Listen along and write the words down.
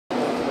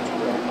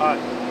Hi,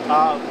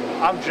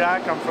 I'm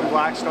Jack. I'm from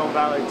Blackstone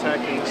Valley Tech,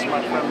 and this is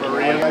my friend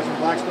Maria. Are you guys from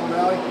Blackstone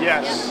Valley?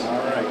 Yes.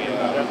 All right.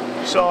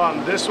 Yeah.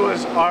 So this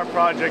was our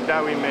project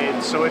that we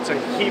made. So it's a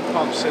heat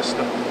pump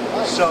system.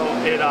 Nice. So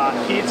it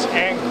heats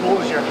and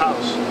cools your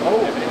house.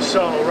 Oh.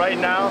 So right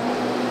now,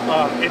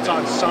 it's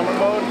on summer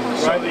mode.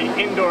 So the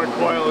indoor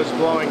coil is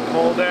blowing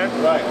cold air.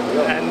 Right.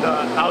 And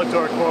the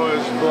outdoor coil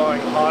is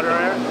blowing hotter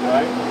air.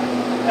 Right.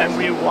 And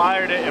we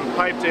wired it and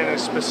piped it in a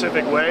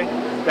specific way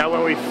that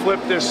when we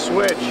flip this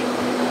switch,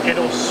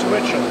 it'll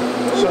switch them.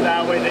 So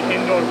that way the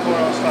indoor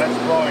coil starts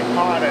blowing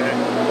hot air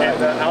and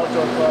the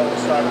outdoor coil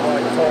will start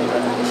blowing cold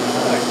air.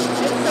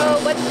 So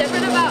what's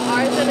different about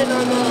ours than a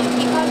normal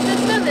heat pump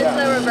system is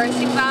the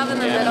reversing valve in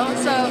the middle.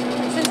 So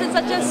since it's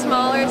such a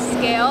smaller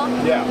scale,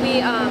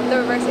 the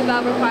reversing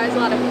valve requires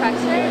a lot of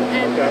pressure,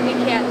 and we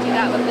can't do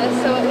that with this.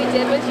 So what we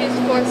did was use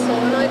 4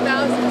 solenoid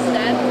valves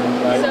instead.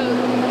 So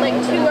like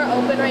 2 are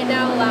open right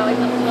now,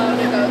 allowing the flow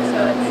to go.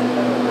 So it's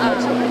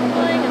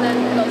cooling, and then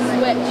it'll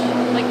switch.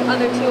 Like the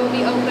other 2 will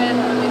be open,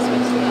 and then we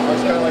switch to the other.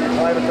 It's kind of like a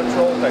climate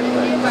control type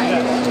thing.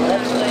 Right.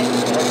 Exactly.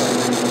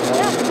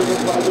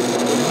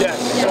 Yes.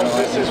 So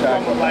this is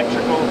from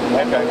electrical,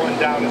 and the one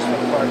down is from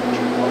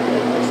carpentry.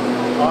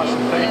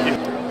 Awesome. Thank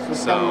you.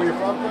 So where you're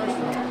from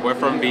first? We're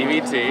from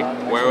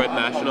BVT, we're with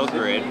National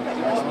Grid,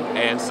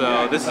 and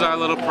so this is our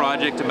little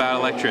project about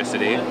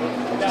electricity.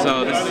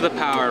 So this is the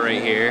power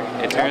right here,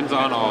 it turns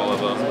on all of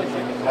them.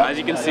 As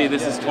you can see,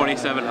 this is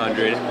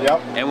 2700,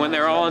 and when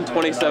they're all on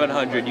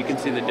 2700, you can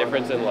see the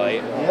difference in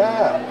light.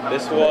 Yeah.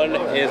 This one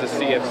is a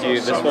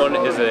CFU, this one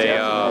is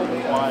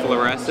a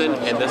fluorescent,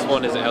 and this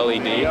one is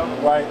LED.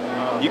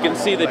 Right. You can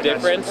see the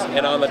difference,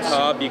 and on the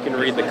top you can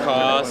read the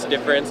cost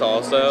difference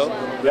also.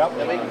 Yep.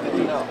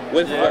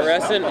 With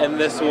fluorescent and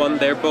this one,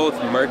 they're both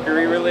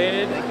mercury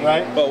related,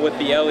 but with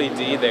the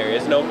LED there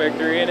is no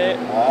mercury in it,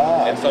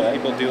 and some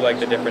people do like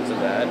the difference in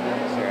that.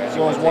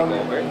 So is one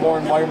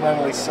more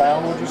environmentally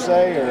sound, would you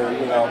say, or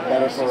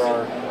better for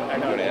our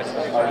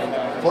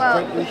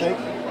footprint, do you think?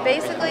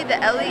 Basically, the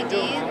LEDs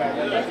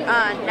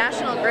on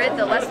National Grid,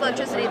 the less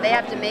electricity they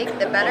have to make,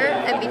 the better.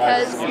 And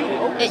because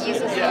it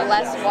uses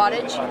less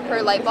wattage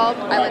per light bulb,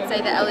 I would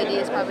say the LED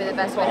is probably the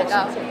best way to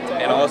go.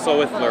 And also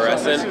with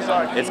fluorescent,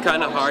 it's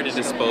kind of hard to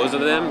dispose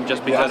of them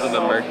just because of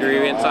the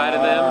mercury inside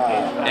of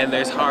them. And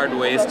there's hard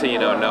ways to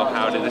know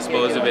how to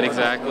dispose of it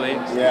exactly.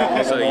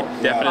 So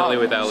definitely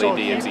with LED,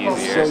 it's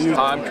easier.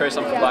 I'm Chris.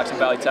 I'm from Blackstone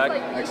Valley Tech.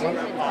 Excellent.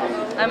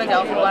 I'm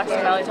Adele from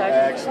Blackstone Valley Tech.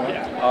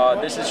 Excellent.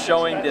 This is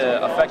showing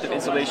the effect of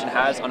insulation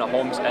has on a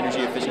home's energy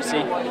efficiency.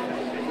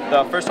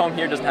 The first home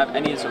here doesn't have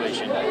any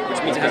insulation,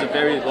 which means it has a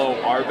very low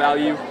R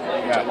value,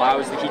 which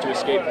allows the heat to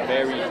escape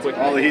very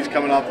quickly. All the heat's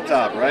coming off the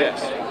top, right?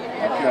 Yes.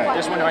 Okay.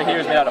 This one right here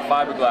is made out of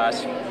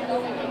fiberglass,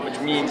 which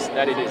means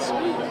that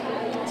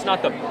it's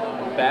not the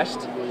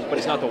best, but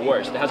it's not the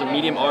worst. It has a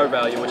medium R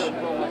value, which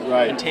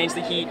contains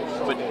the heat,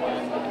 but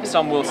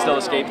some will still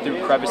escape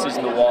through crevices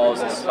in the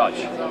walls and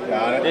such.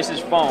 Got it. This is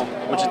foam,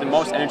 which is the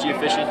most energy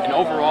efficient, and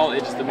overall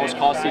it's the most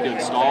costly to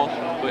install,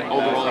 but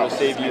overall it'll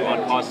save you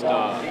on cost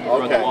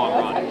for the long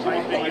run.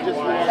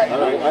 All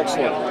right,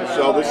 excellent.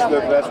 So this is the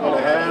best one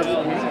to have,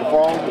 the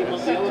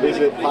foam. Is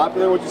it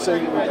popular, would you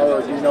say,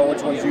 or do you know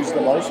which one's used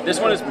the most? This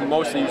one is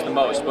mostly used the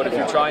most, but if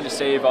you're trying to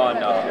save on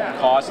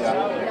cost,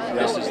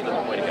 this is the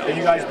way to go. And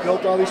you guys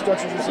built all these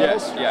structures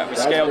yourselves? Yes, we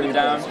scaled it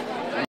down.